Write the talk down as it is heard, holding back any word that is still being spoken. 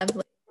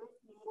Lovely.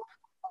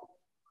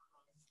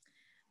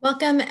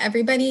 Welcome,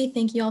 everybody.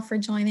 Thank you all for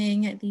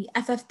joining the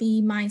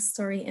FFB My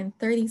Story in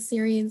 30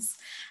 series.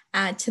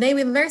 Today, we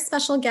have a very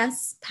special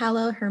guest,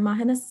 Paolo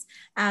Hermogenes,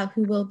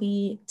 who will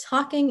be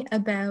talking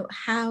about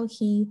how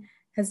he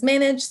has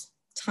managed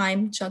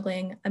time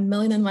juggling a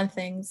million and one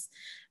things,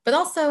 but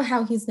also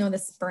how he's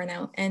noticed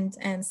burnout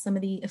and some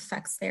of the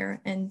effects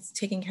there and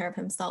taking care of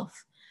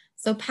himself.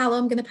 So Paolo,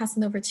 I'm going to pass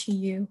it over to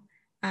you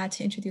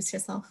to introduce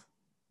yourself.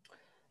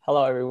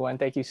 Hello, everyone.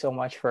 Thank you so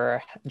much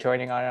for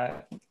joining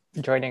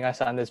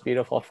us on this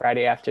beautiful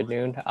Friday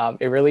afternoon.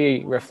 It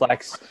really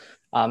reflects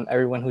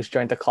everyone who's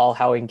joined the call,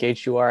 how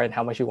engaged you are and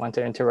how much you want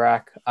to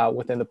interact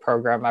within the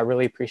program. I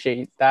really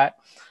appreciate that.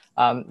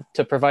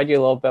 To provide you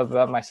a little bit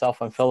about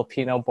myself, I'm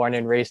Filipino, born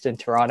and raised in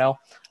Toronto.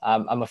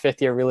 I'm a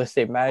fifth-year real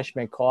estate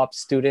management co-op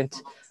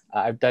student.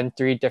 I've done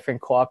 3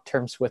 different co-op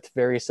terms with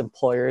various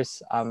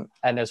employers.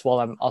 And as well,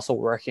 I'm also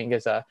working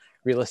as a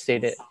real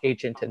estate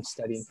agent and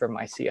studying for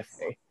my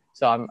CFA.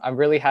 So I'm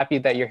really happy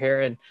that you're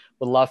here and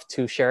would love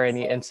to share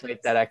any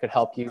insight that I could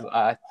help you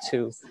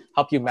to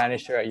help you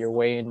manage your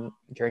way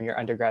during your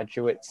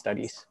undergraduate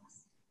studies.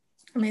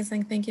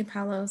 Amazing. Thank you,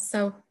 Paolo.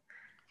 So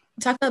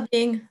talk about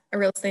being a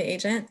real estate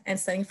agent and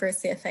studying for a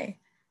CFA.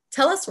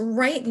 Tell us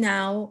right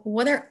now,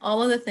 what are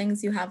all of the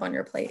things you have on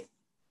your plate?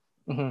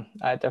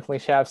 Definitely,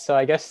 Shab. So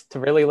I guess to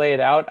really lay it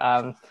out,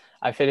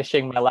 I'm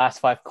finishing my last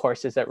 5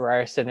 courses at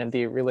Ryerson in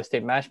the real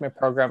estate management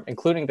program,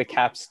 including the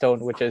capstone,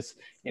 which is,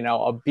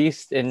 a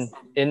beast in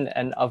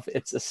and of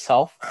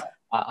itself.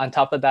 On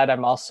top of that,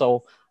 I'm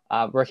also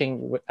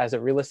working as a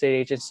real estate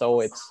agent.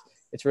 So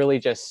it's really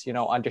just,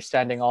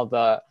 understanding all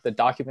the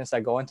documents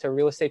that go into a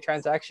real estate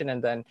transaction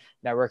and then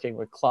networking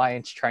with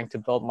clients, trying to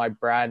build my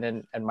brand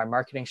and my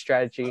marketing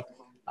strategy.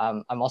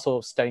 I'm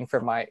also studying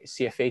for my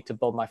CFA to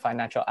build my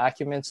financial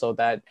acumen. So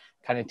that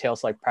kind of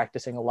entails like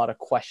practicing a lot of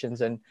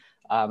questions and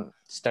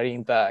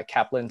studying the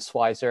Kaplan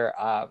Schweizer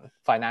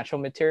financial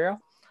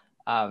material.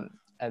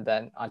 And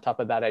then on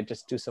top of that, I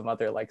just do some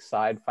other like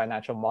side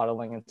financial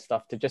modeling and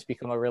stuff to just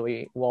become a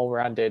really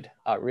well-rounded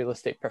real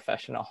estate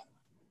professional.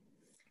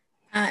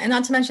 And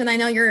not to mention, I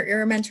know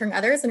you're mentoring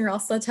others and you're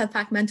also a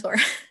TEDx mentor.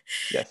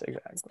 Yes,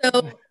 exactly.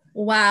 So,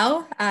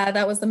 wow,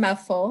 that was a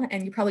mouthful.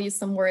 And you probably used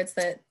some words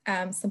that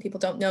some people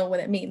don't know what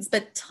it means.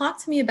 But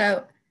talk to me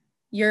about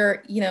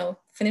your,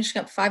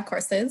 finishing up 5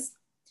 courses.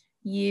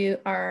 You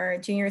are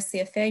doing your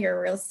CFA, you're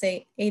a real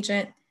estate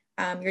agent.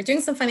 You're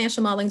doing some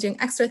financial modeling, doing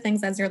extra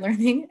things as you're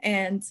learning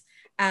and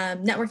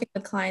networking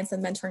with clients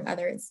and mentoring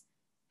others.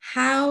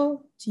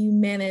 How do you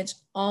manage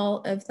all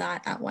of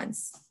that at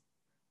once?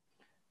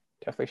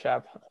 Definitely,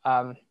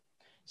 Shab.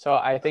 So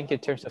I think in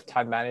terms of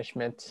time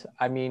management,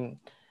 I mean,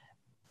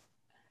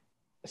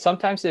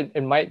 sometimes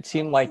it might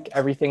seem like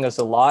everything is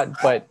a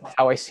lot, but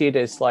how I see it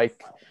is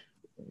like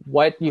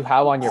what you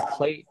have on your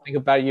plate. Think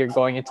about it, you're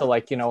going into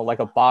like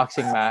a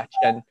boxing match,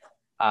 and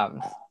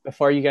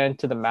before you get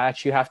into the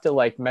match, you have to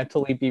like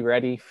mentally be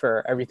ready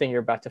for everything you're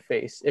about to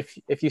face.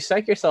 If you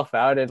psych yourself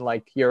out and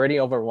like you're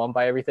already overwhelmed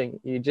by everything,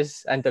 you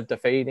just end up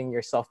defeating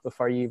yourself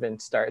before you even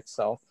start.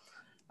 So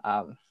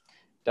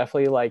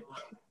definitely like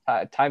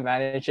time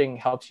managing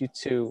helps you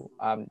to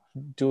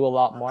do a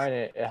lot more, and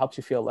it helps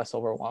you feel less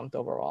overwhelmed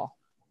overall.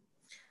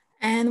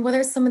 And what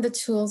are some of the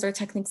tools or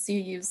techniques you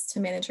use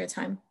to manage your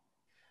time?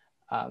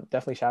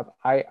 Definitely, Shab.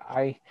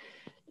 I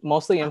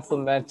mostly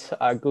implement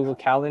Google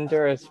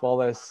Calendar as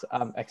well as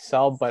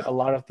Excel, but a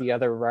lot of the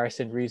other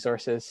Ryerson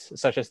resources,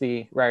 such as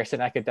the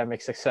Ryerson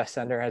Academic Success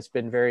Center, has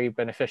been very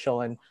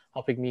beneficial in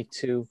helping me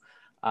to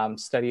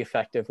study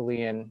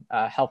effectively and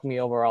help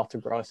me overall to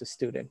grow as a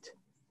student.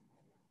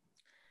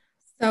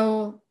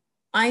 So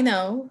I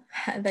know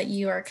that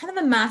you are kind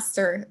of a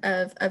master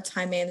of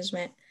time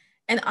management,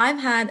 and I've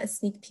had a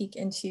sneak peek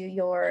into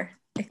your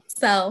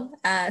Excel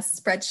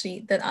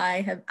spreadsheet that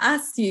I have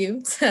asked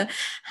you to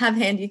have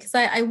handy because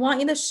I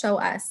want you to show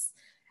us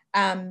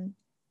um,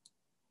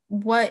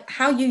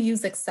 how you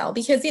use Excel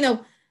because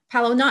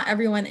Paolo, not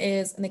everyone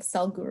is an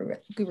Excel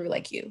guru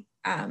like you.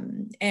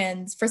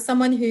 And for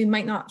someone who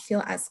might not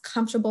feel as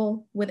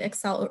comfortable with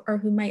Excel or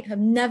who might have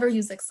never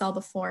used Excel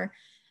before,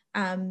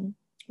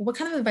 what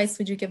kind of advice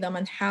would you give them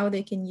on how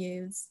they can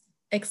use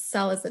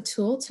Excel as a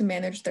tool to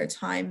manage their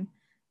time?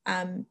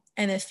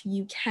 And if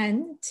you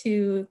can,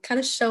 to kind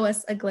of show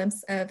us a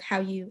glimpse of how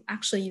you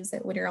actually use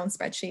it with your own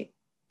spreadsheet.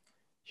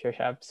 Sure,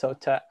 Shab. So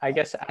to, I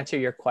guess, answer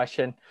your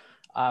question,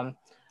 I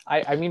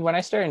mean, when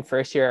I started in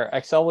first year,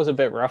 Excel was a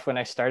bit rough when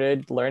I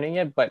started learning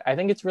it, but I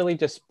think it's really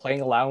just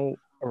playing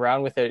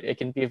around with it. It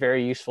can be a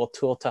very useful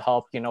tool to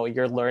help,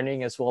 your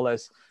learning as well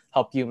as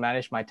help you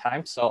manage my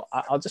time. So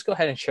I'll just go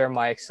ahead and share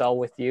my Excel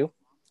with you.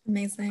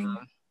 Amazing.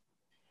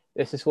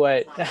 This is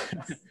what,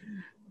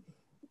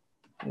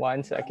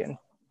 one second.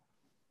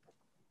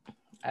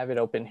 I have it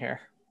open here.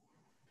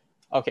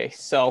 Okay,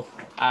 so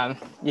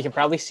you can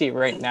probably see it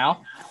right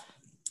now.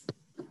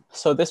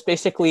 So this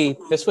was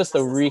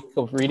the week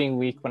of reading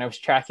week when I was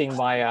tracking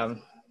my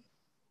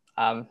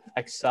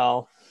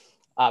Excel,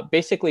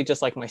 basically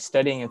just like my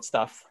studying and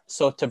stuff.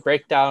 So to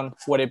break down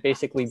what it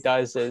basically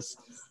does is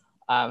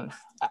um,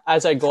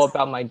 as I go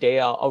about my day,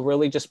 I'll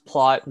really just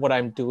plot what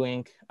I'm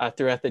doing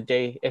throughout the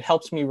day. It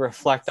helps me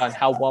reflect on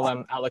how well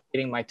I'm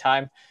allocating my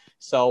time.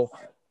 So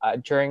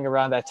during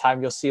around that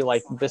time, you'll see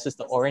like this is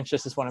the orange.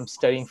 This is what I'm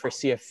studying for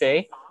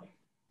CFA.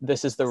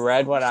 This is the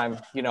red when I'm,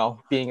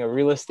 being a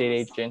real estate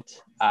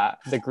agent.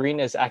 The green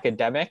is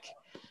academic.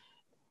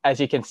 As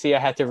you can see, I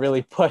had to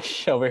really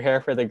push over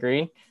here for the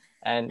green.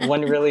 And one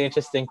really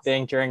interesting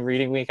thing during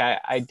reading week,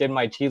 I did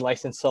my G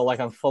license. So like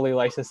I'm fully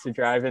licensed to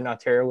drive in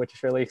Ontario, which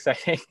is really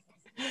exciting.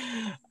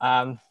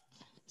 um,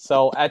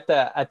 so at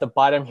the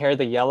bottom here,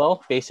 the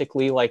yellow,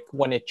 basically like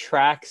when it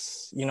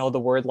tracks, the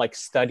word like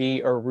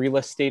study or real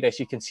estate,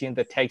 as you can see in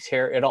the tags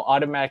here, it'll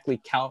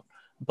automatically count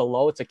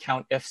below. It's a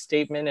count if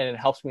statement, and it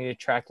helps me to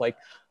track like,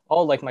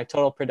 oh, like my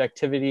total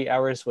productivity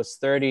hours was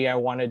 30. I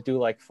want to do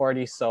like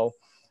 40. So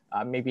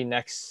maybe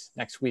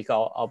next week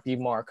I'll be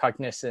more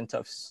cognizant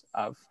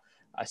of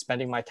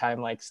spending my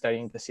time like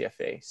studying the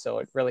CFA. So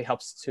it really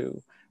helps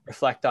to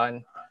reflect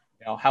on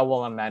how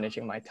well I'm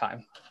managing my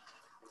time.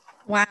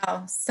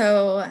 Wow.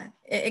 So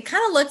it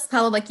kind of looks,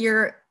 Paolo, like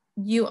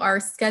you are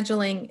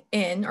scheduling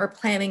in or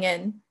planning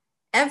in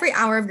every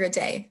hour of your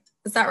day.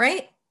 Is that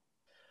right?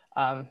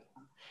 Um,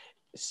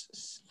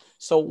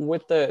 so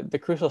with the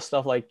crucial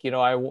stuff, like,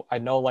 I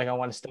know like I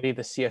want to study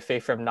the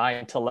CFA from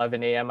 9 to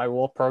 11 a.m. I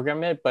will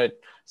program it, but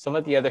some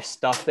of the other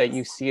stuff that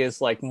you see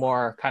is like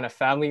more kind of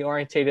family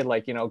orientated,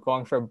 like,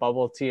 going for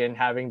bubble tea and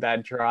having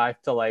that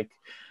drive to like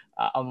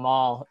a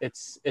mall.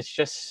 It's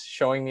just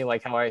showing me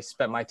like how I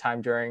spent my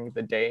time during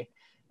the day.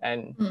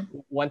 And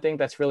one thing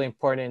that's really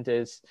important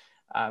is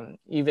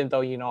even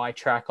though, I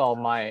track all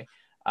my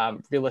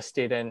real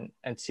estate and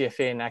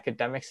CFA and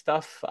academic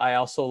stuff, I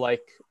also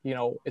like,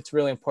 it's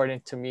really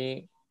important to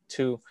me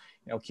to,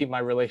 keep my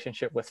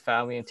relationship with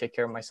family and take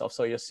care of myself.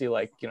 So you'll see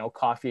like,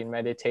 coffee and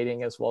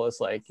meditating, as well as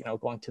like,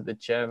 going to the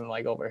gym,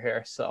 like over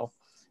here. So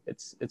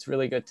it's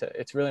really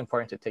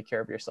important to take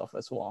care of yourself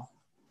as well.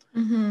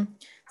 Mm-hmm.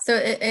 So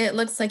it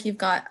looks like you've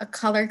got a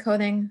color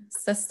coding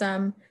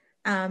system,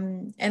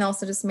 and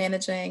also just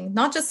managing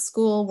not just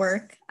school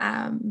work,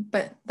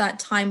 but that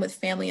time with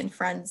family and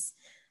friends,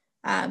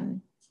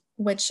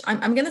 which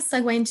I'm going to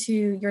segue into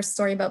your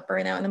story about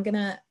burnout, and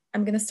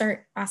I'm gonna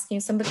start asking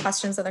you some of the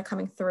questions that are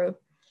coming through.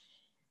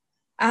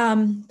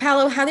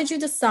 Paolo, how did you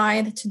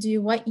decide to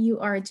do what you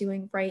are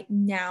doing right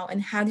now,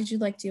 and how did you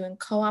like doing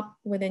co-op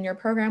within your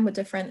program with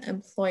different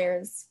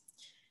employers?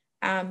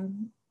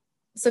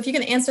 So if you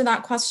can answer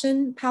that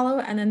question, Paolo,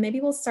 and then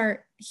maybe we'll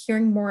start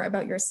hearing more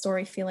about your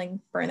story feeling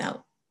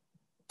burnout.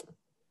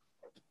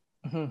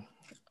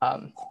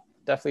 Mm-hmm.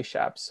 Definitely,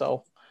 Shab.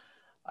 So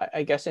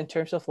I guess in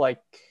terms of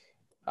like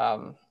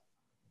how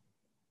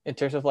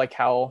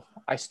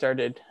I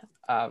started,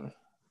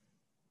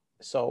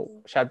 so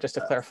Shab, just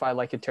to clarify,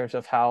 like in terms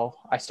of how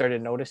I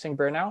started noticing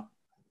burnout.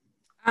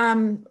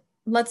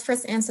 Let's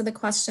first answer the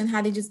question,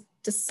 how did you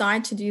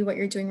decide to do what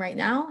you're doing right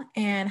now?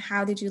 And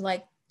how did you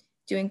like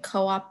doing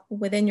co-op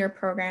within your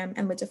program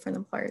and with different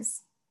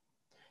employers?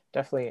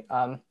 Definitely.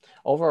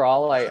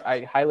 Overall,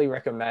 I highly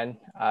recommend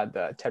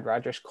the Ted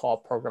Rogers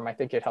co-op program. I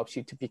think it helps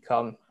you to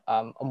become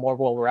a more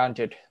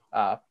well-rounded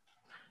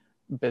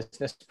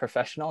business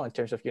professional in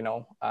terms of,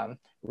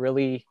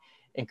 really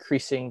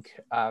increasing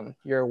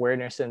your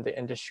awareness in the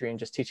industry and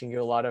just teaching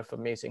you a lot of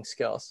amazing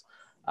skills.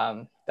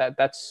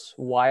 That's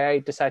why I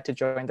decided to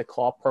join the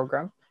co-op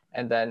program.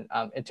 And then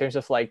in terms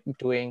of like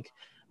doing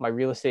my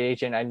real estate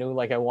agent, I knew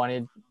like I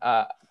wanted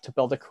to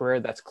build a career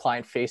that's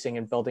client facing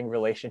and building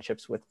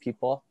relationships with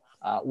people.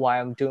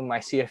 While I'm doing my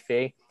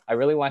CFA, I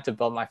really want to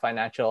build my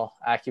financial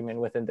acumen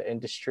within the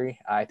industry.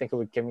 I think it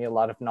would give me a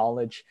lot of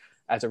knowledge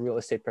as a real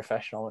estate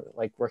professional,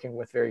 like working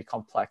with very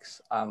complex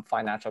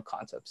financial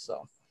concepts.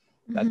 So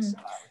that's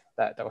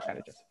that would kind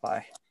of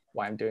justify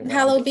why I'm doing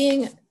Paolo,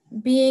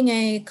 being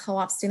a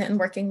co-op student and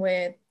working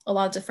with a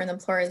lot of different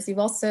employers, you've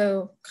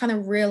also kind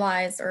of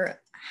realized or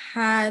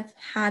have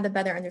had a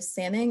better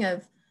understanding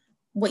of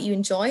what you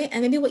enjoy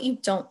and maybe what you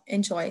don't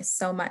enjoy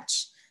so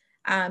much.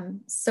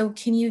 So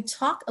can you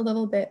talk a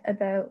little bit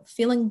about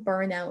feeling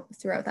burnout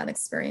throughout that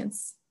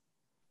experience?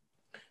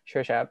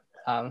 Sure, Shab.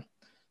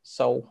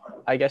 So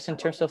I guess in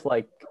terms of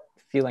like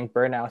feeling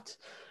burnout,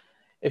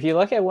 if you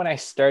look at when I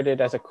started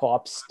as a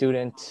co-op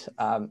student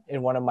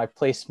in one of my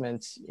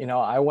placements,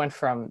 I went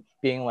from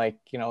being like,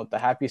 the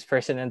happiest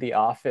person in the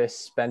office,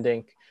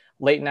 spending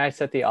late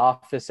nights at the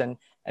office and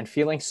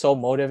feeling so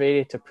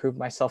motivated to prove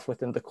myself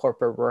within the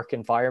corporate work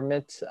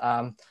environment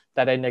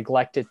that I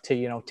neglected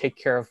to, take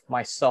care of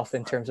myself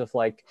in terms of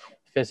like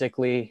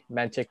physically,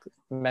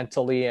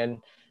 mentally,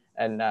 and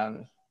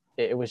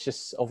it was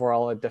just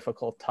overall a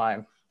difficult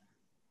time.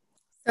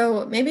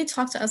 So maybe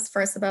talk to us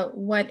first about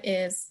what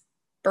is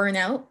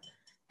burnout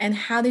and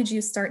how did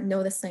you start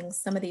noticing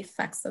some of the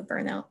effects of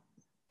burnout?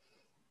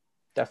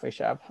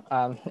 Definitely,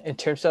 Shab. In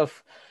terms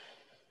of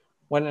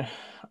when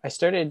I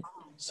started,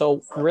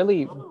 so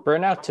really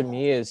burnout to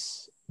me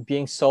is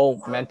being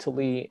so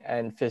mentally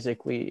and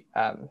physically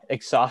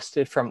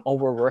exhausted from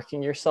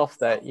overworking yourself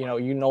that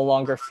you no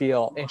longer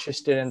feel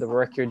interested in the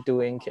work you're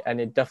doing,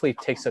 and it definitely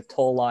takes a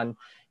toll on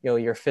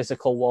your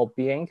physical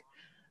well-being.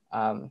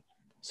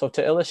 So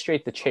to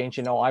illustrate the change,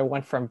 I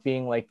went from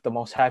being like the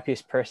most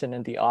happiest person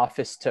in the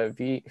office to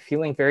be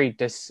feeling very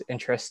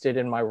disinterested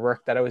in my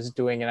work that I was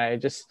doing. And I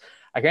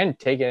couldn't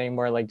take it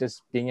anymore, like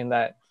just being in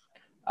that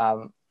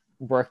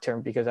work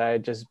term, because I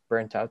had just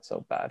burnt out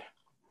so bad.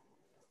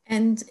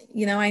 And,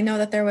 I know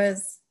that there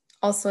was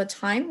also a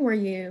time where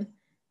you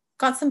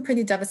got some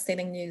pretty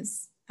devastating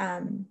news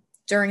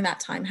during that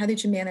time. How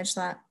did you manage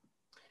that?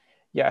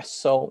 Yes.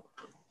 So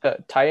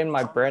to tie in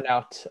my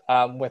burnout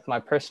with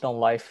my personal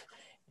life,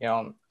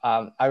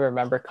 I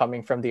remember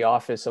coming from the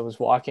office. I was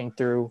walking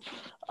through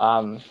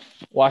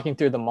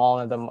the mall,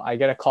 and then I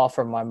get a call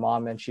from my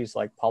mom, and she's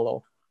like,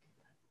 "Paulo,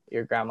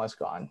 your grandma's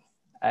gone."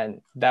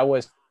 And that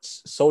was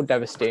so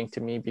devastating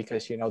to me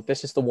because,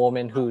 this is the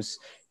woman who's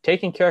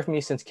taken care of me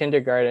since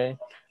kindergarten,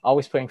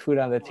 always putting food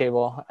on the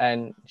table,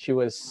 and she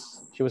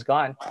was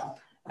gone.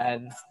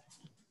 And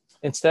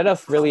instead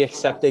of really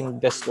accepting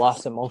this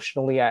loss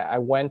emotionally, I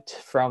went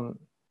from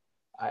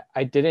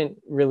I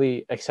didn't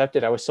really accept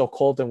it. I was so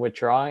cold and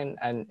withdrawing.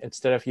 And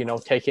instead of,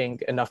 taking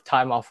enough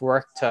time off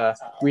work to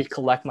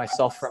recollect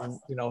myself from,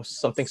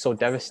 something so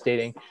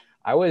devastating,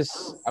 I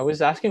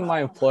was asking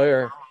my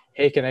employer,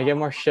 hey, can I get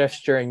more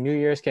shifts during New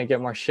Year's? Can I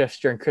get more shifts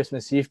during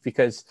Christmas Eve?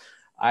 Because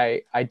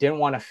I didn't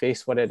want to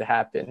face what had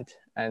happened.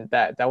 And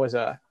that was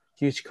a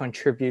huge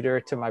contributor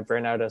to my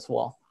burnout as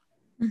well.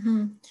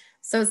 Mm-hmm.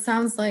 So it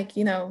sounds like,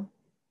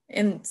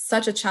 in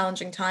such a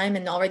challenging time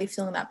and already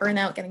feeling that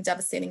burnout, getting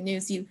devastating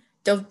news, you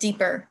dove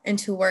deeper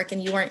into work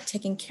and you weren't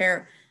taking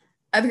care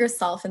of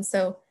yourself. And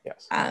so,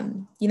 Yes.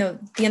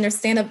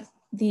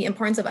 The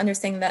importance of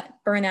understanding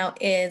that burnout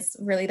is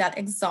really that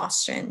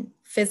exhaustion,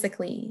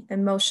 physically,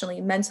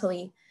 emotionally,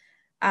 mentally.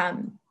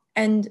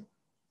 And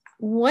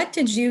what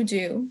did you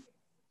do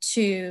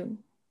to,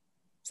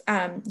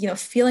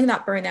 feeling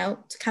that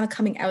burnout, to kind of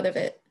coming out of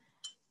it?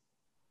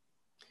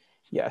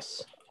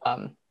 Yes.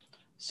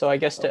 So I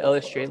guess to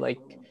illustrate, like,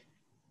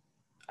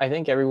 I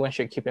think everyone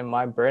should keep in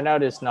mind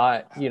burnout is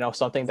not,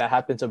 something that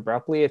happens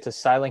abruptly. It's a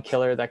silent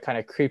killer that kind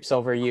of creeps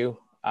over you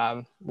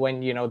when,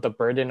 the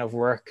burden of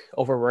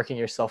overworking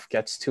yourself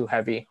gets too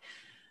heavy.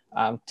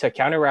 To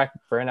counteract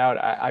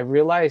burnout, I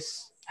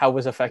realized how it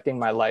was affecting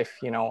my life.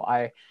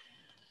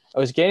 I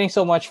was gaining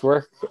so much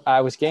work.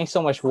 I was gaining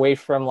so much weight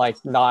from like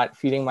not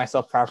feeding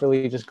myself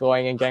properly, just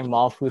going and getting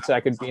mall food so I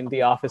could be in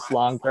the office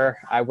longer.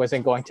 I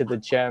wasn't going to the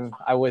gym.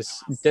 I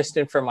was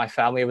distant from my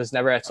family. I was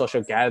never at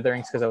social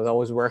gatherings because I was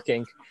always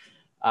working.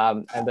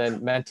 And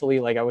then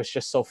mentally, like I was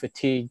just so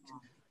fatigued.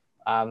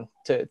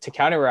 To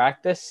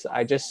counteract this,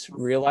 I just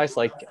realized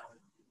like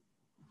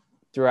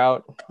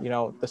throughout,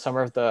 the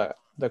summer of the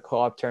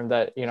co-op term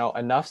that,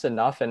 enough's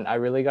enough. And I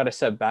really got to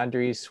set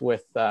boundaries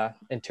with,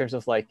 in terms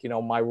of like,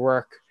 my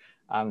work.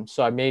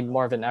 So I made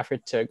more of an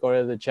effort to go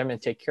to the gym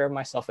and take care of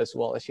myself as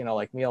well as,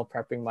 like meal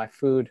prepping my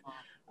food.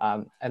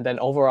 And then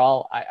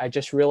overall, I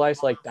just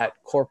realized like that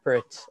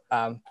corporate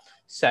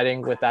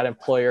setting with that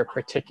employer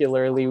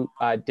particularly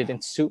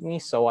didn't suit me.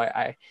 So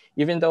I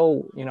even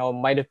though, it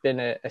might have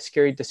been a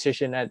scary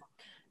decision at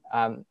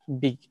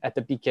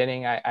the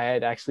beginning, I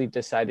had actually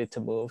decided to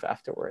move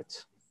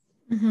afterwards.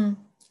 Mm-hmm.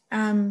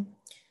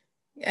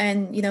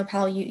 And,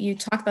 Paul, you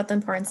talk about the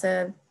importance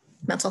of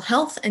mental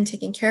health and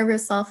taking care of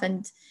yourself.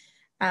 And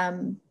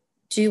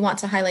do want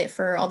to highlight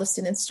for all the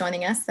students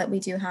joining us that we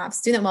do have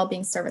student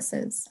wellbeing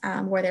services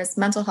where there's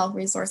mental health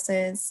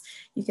resources.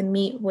 You can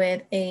meet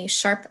with a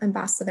SHARP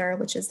ambassador,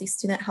 which is the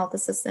Student Health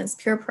Assistance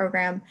Peer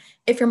Program,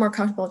 if you're more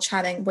comfortable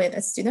chatting with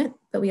a student.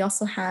 But we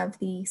also have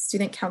the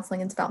Student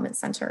Counseling and Development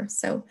Center.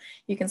 So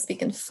you can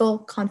speak in full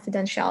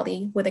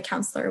confidentiality with a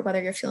counselor,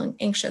 whether you're feeling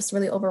anxious,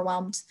 really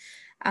overwhelmed,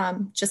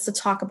 just to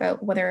talk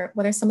about what are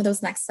some of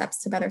those next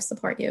steps to better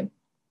support you.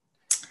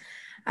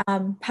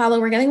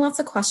 Paolo, we're getting lots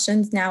of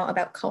questions now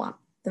about co-op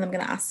that I'm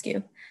going to ask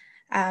you.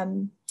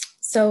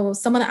 So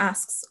someone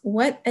asks,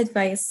 what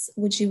advice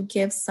would you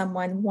give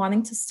someone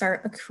wanting to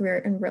start a career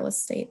in real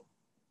estate?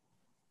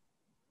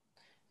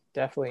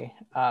 Definitely.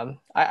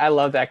 I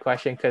love that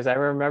question because I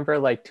remember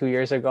like 2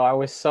 years ago, I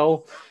was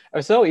so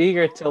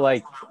eager to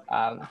like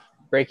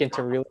break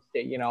into real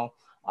estate.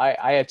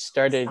 I had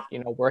started,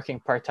 working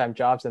part-time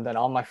jobs, and then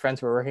all my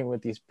friends were working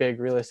with these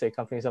big real estate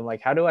companies. I'm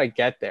like, how do I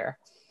get there?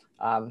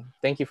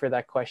 Thank you for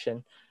that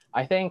question.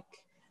 I think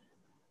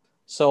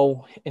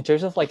so. In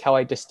terms of like how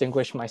I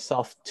distinguish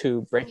myself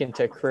to break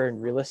into a career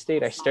in real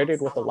estate, I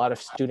started with a lot of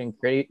student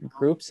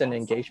groups and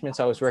engagements.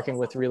 I was working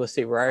with Real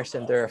Estate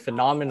Ryerson. They're a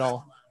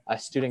phenomenal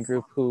student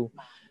group who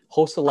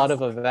host a lot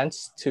of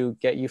events to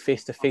get you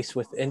face to face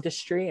with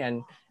industry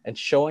and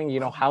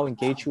showing how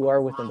engaged you are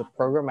within the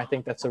program. I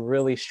think that's a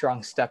really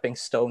strong stepping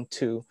stone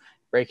to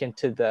break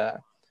into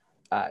the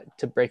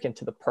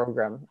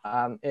program.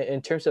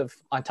 In terms of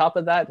on top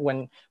of that,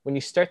 when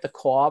you start the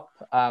co-op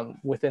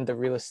within the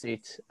real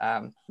estate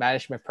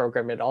management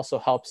program, it also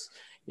helps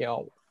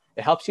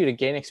it helps you to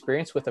gain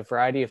experience with a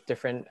variety of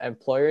different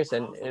employers,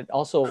 and it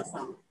also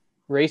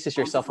raises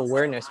your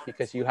self-awareness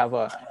because you have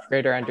a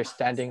greater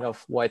understanding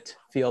of what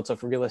fields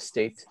of real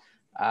estate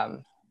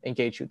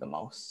engage you the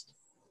most.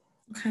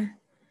 Okay.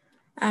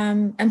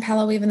 And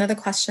Paolo, we have another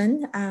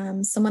question.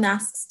 Someone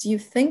asks, do you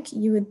think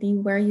you would be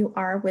where you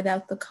are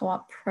without the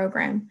co-op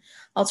program?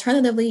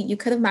 Alternatively, you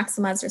could have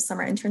maximized your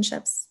summer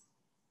internships.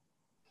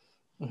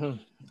 Mhm.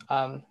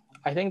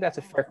 I think that's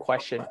a fair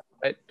question,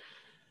 but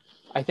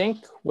I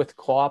think with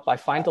co-op, I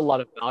find a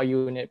lot of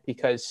value in it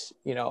because,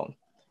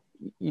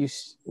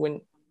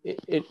 when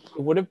it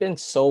would have been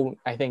so,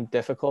 I think,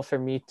 difficult for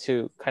me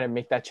to kind of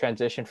make that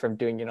transition from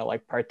doing,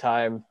 like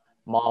part-time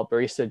mall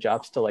barista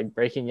jobs to like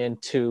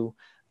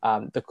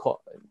um, the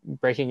co-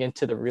 breaking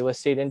into the real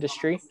estate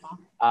industry.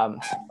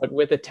 But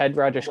with the Ted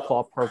Rogers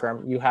Co-op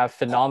program, you have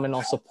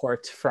phenomenal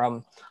support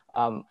from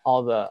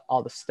all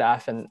the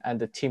staff and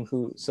the team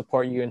who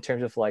support you in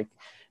terms of like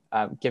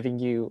giving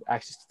you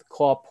access to the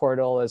co-op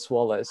portal as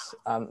well as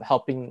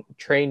helping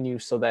train you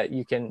so that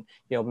you can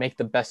make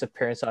the best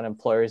appearance on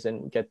employers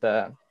and get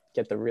the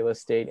real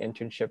estate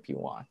internship you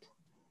want.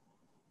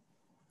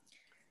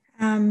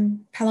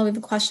 Paolo, we have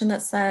a question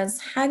that says,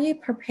 how do you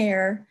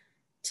prepare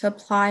to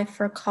apply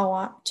for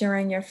co-op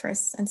during your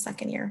first and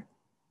second year?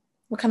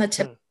 What kind of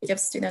tips do you give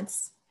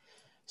students?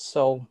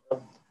 So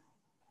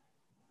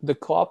the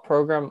co-op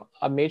program,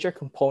 a major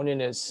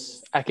component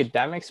is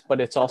academics, but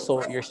it's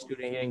also your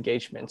student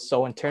engagement.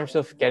 So in terms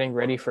of getting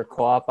ready for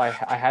co-op, I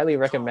highly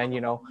recommend,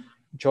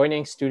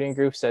 joining student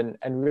groups and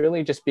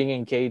really just being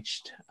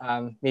engaged.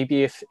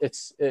 Maybe if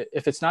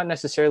it's not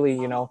necessarily,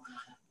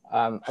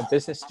 a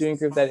business student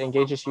group that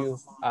engages you,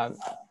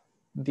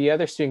 the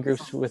other student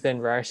groups within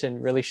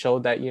Ryerson really show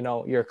that,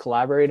 you're a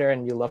collaborator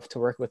and you love to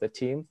work with a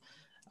team.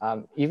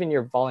 Even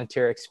your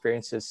volunteer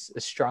experience is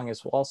strong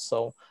as well.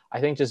 So I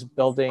think just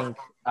building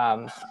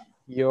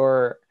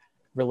your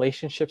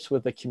relationships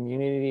with the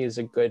community is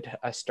a good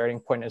starting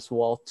point as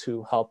well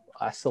to help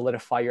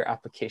solidify your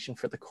application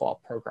for the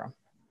co-op program.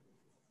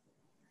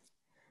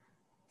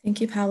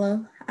 Thank you,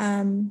 Paolo.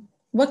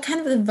 What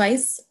kind of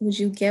advice would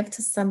you give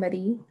to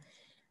somebody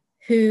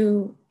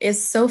who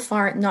is so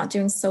far not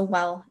doing so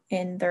well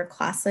in their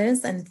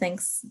classes and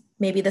thinks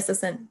maybe this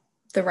isn't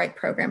the right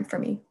program for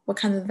me? What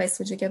kind of advice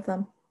would you give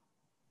them?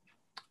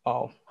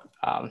 Oh,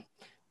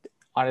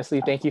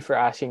 honestly, thank you for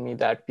asking me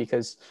that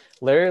because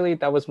literally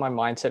that was my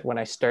mindset when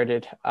I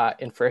started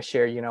in first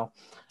year.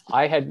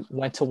 I had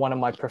went to one of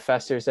my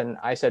professors and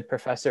I said,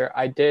 Professor,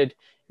 I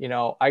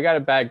got a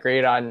bad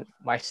grade on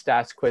my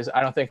stats quiz. I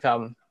don't think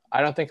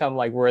I'm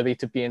like worthy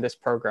to be in this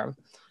program.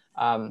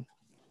 Um,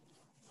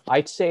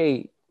 I'd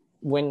say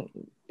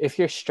if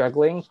you're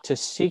struggling to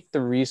seek the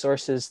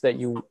resources that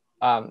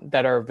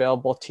are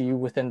available to you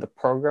within the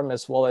program,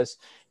 as well as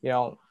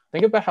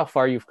think about how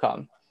far you've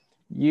come.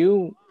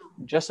 You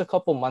just a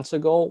couple months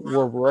ago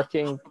were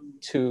working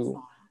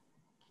to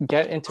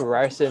get into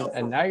Ryerson,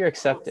 and now you're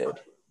accepted.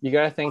 You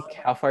got to think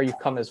how far you've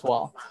come as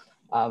well.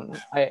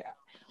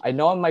 I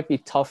know it might be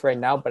tough right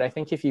now, but I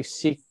think if you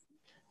seek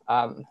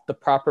the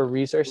proper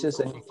resources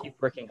and you keep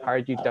working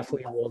hard, you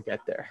definitely will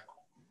get there.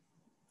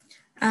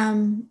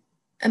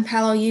 And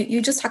Paolo,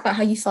 you just talked about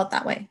how you felt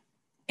that way.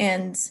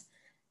 And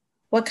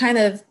what kind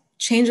of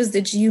changes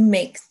did you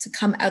make to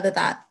come out of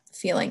that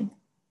feeling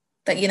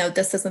that,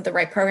 this isn't the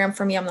right program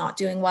for me, I'm not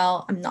doing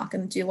well, I'm not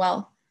going to do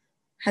well?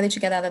 How did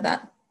you get out of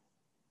that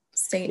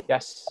state?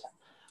 Yes.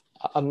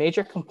 A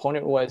major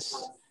component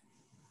was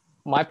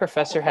my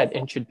professor had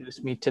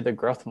introduced me to the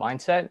growth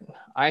mindset.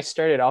 I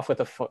started off with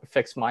a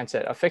fixed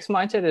mindset. A fixed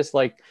mindset is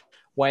like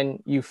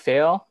when you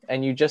fail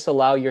and you just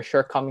allow your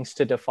shortcomings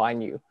to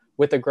define you.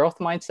 With a growth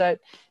mindset,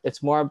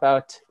 it's more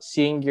about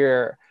seeing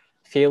your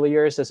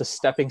failures as a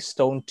stepping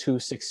stone to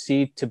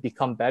succeed, to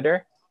become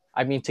better.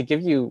 I mean, to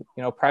give you,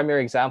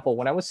 primary example,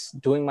 when I was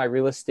doing my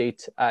real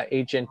estate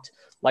agent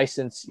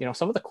license,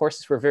 some of the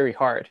courses were very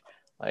hard.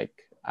 Like,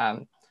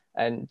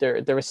 and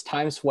there was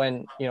times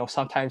when,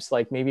 sometimes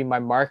like maybe my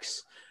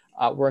marks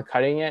weren't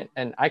cutting it,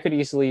 and I could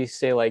easily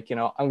say like,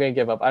 I'm going to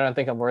give up. I don't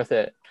think I'm worth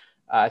it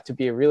to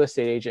be a real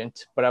estate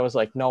agent. But I was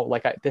like, no,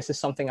 like this is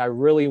something I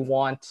really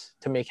want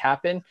to make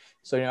happen.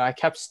 So, I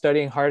kept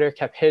studying harder,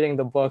 kept hitting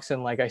the books,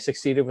 and like I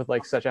succeeded with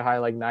like such a high,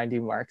 like 90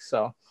 marks.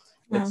 So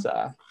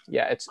Wow.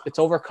 it's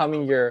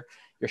overcoming your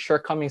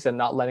shortcomings and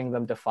not letting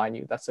them define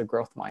you. That's a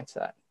growth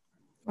mindset.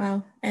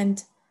 Wow.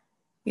 And,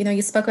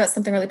 you spoke about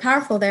something really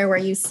powerful there where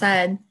you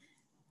said,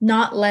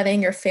 not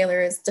letting your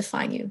failures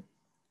define you,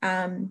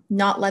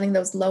 not letting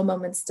those low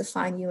moments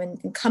define you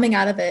and coming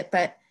out of it,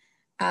 but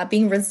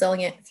being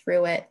resilient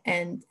through it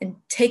and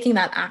taking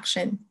that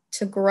action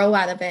to grow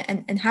out of it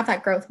and have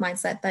that growth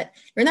mindset that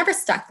you're never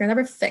stuck, you're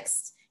never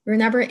fixed, you're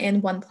never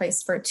in one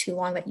place for too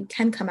long, that you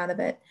can come out of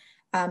it,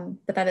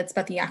 but that it's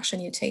about the action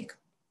you take.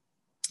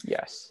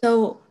 Yes.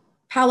 So,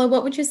 Paolo,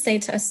 what would you say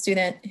to a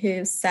student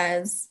who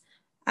says,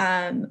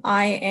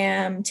 I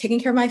am taking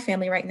care of my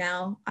family right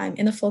now, I'm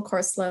in a full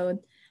course load,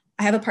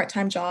 I have a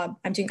part-time job,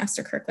 I'm doing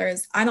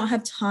extracurriculars, I don't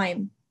have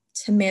time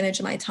to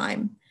manage my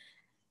time?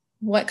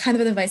 What kind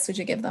of advice would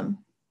you give them?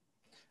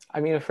 I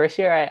mean, the first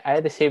year I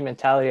had the same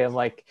mentality of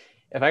like,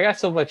 if I got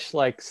so much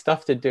like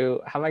stuff to do,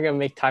 how am I going to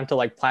make time to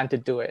like plan to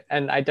do it?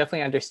 And I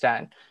definitely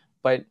understand.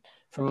 But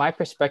from my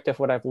perspective,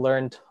 what I've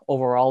learned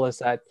overall is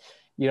that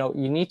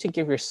you need to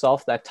give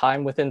yourself that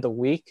time within the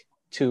week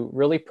to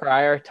really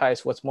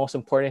prioritize what's most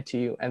important to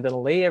you, and then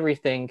lay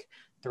everything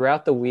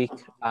throughout the week.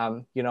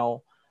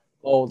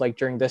 Oh, like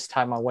during this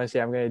time on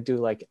Wednesday, I'm going to do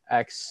like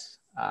X.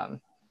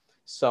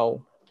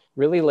 So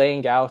really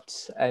laying out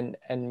and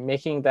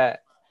making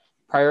that,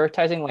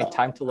 prioritizing like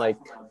time to like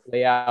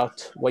lay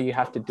out what you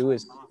have to do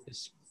is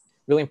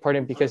really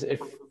important, because it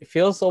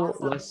feels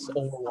less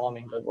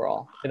overwhelming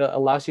overall. It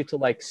allows you to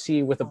like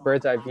see with a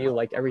bird's eye view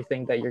like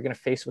everything that you're going to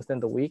face within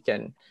the week,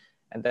 and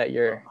that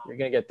you're going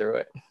to get through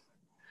it.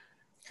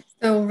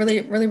 So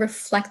really, really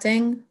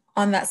reflecting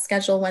on that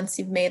schedule once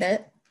you've made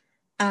it.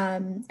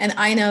 And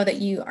I know that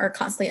you are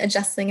constantly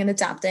adjusting and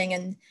adapting,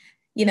 and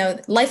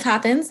life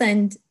happens,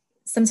 and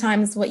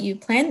sometimes what you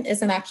plan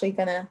isn't actually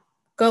going to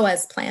go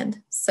as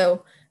planned.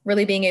 So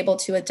really being able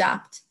to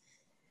adapt.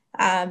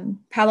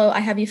 Paolo, I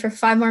have you for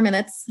 5 more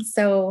minutes.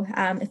 So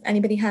if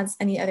anybody has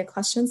any other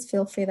questions,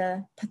 feel free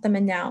to put them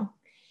in now.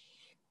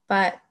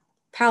 But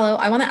Paolo,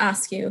 I want to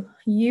ask you,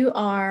 you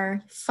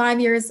are 5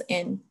 years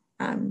in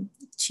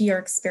to your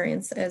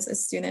experience as a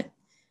student.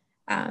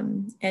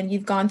 And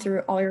you've gone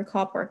through all your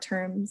co-op work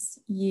terms.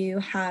 You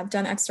have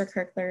done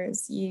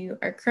extracurriculars. You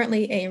are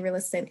currently a real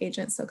estate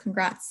agent. So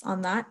congrats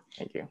on that.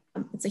 Thank you.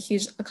 It's a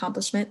huge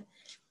accomplishment.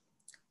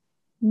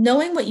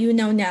 Knowing what you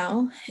know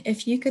now,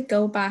 if you could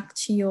go back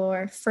to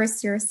your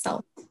first year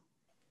self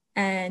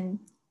and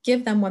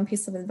give them one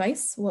piece of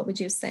advice, what would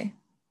you say?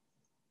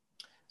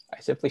 I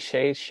simply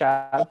say,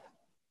 Shab,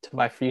 to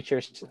my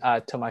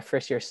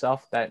first year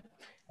self, that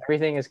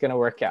everything is going to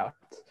work out.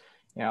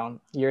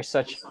 You're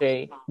such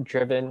a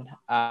driven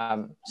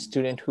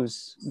student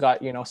who's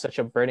got, such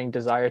a burning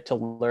desire to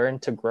learn,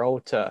 to grow,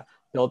 to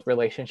build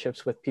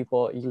relationships with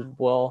people. You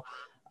will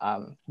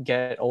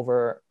get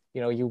over,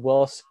 you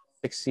will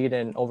succeed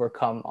and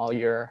overcome all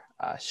your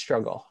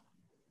struggle.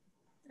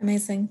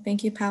 Amazing.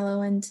 Thank you,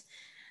 Paolo. And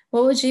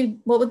what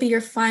would be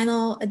your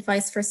final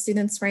advice for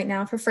students right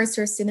now? For first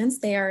year students,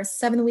 they are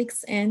 7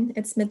 weeks in,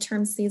 it's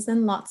midterm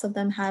season. Lots of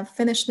them have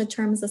finished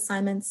midterms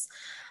assignments.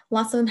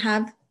 Lots of them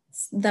have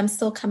them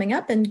still coming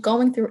up and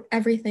going through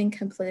everything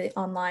completely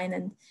online.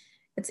 And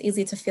it's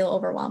easy to feel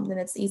overwhelmed, and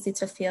it's easy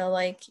to feel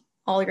like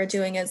all you're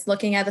doing is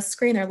looking at a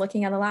screen or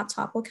looking at a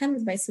laptop. What kind of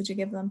advice would you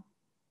give them?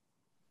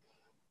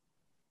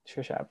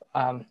 Sure, Shab.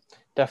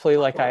 Definitely,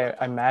 like I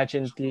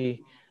imagine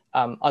the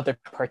other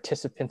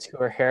participants who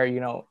are here,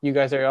 you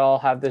guys are all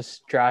have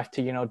this drive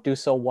to, do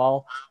so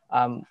well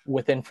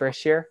within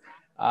first year.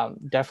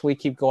 Definitely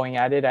keep going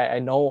at it. I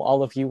know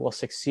all of you will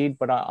succeed,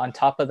 but on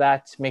top of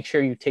that, make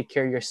sure you take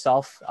care of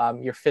yourself,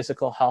 your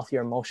physical health,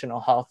 your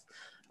emotional health.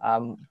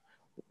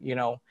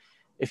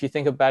 If you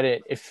think about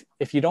it,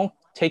 if you don't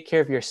take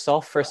care of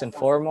yourself first and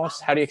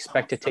foremost, how do you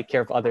expect to take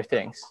care of other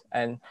things?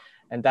 And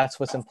that's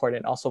what's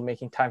important. Also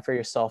making time for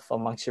yourself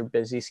amongst your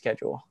busy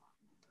schedule.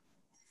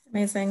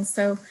 Amazing.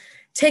 So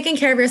taking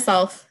care of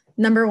yourself,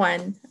 number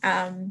one.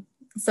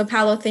 So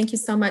Paolo, thank you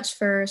so much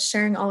for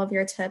sharing all of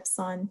your tips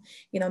on,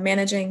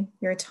 managing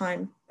your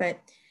time, but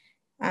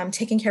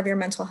taking care of your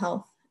mental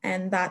health.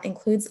 And that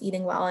includes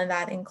eating well, and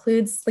that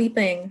includes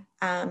sleeping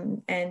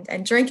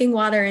and drinking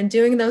water and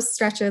doing those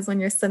stretches when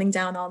you're sitting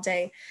down all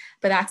day,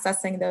 but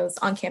accessing those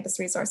on-campus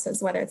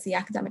resources, whether it's the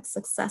Academic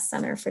Success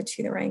Center for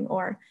tutoring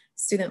or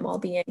student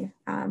well-being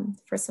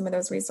for some of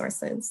those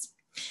resources.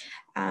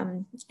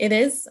 It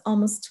is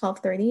almost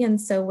 12:30,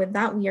 and so with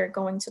that, we are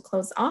going to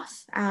close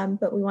off,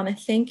 but we want to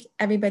thank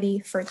everybody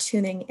for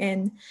tuning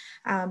in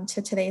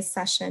to today's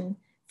session.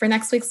 For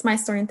next week's My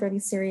Story in 30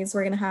 series,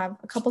 we're going to have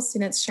a couple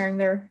students sharing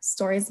their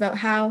stories about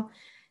how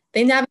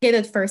they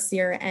navigated first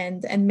year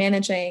and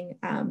managing,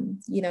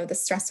 the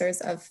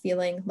stressors of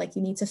feeling like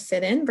you need to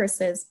fit in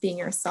versus being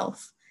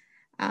yourself.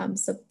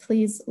 So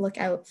please look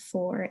out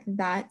for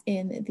that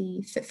in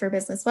the Fit for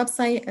Business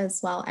website,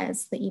 as well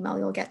as the email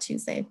you'll get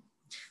Tuesday.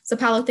 So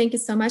Paolo, thank you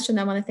so much. And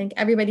I want to thank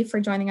everybody for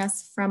joining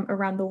us from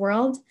around the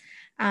world.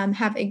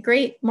 Have a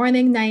great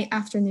morning, night,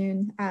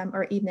 afternoon,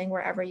 or evening,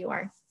 wherever you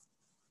are.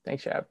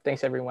 Thanks, Shab.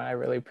 Thanks, everyone. I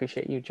really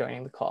appreciate you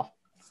joining the call.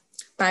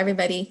 Bye,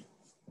 everybody.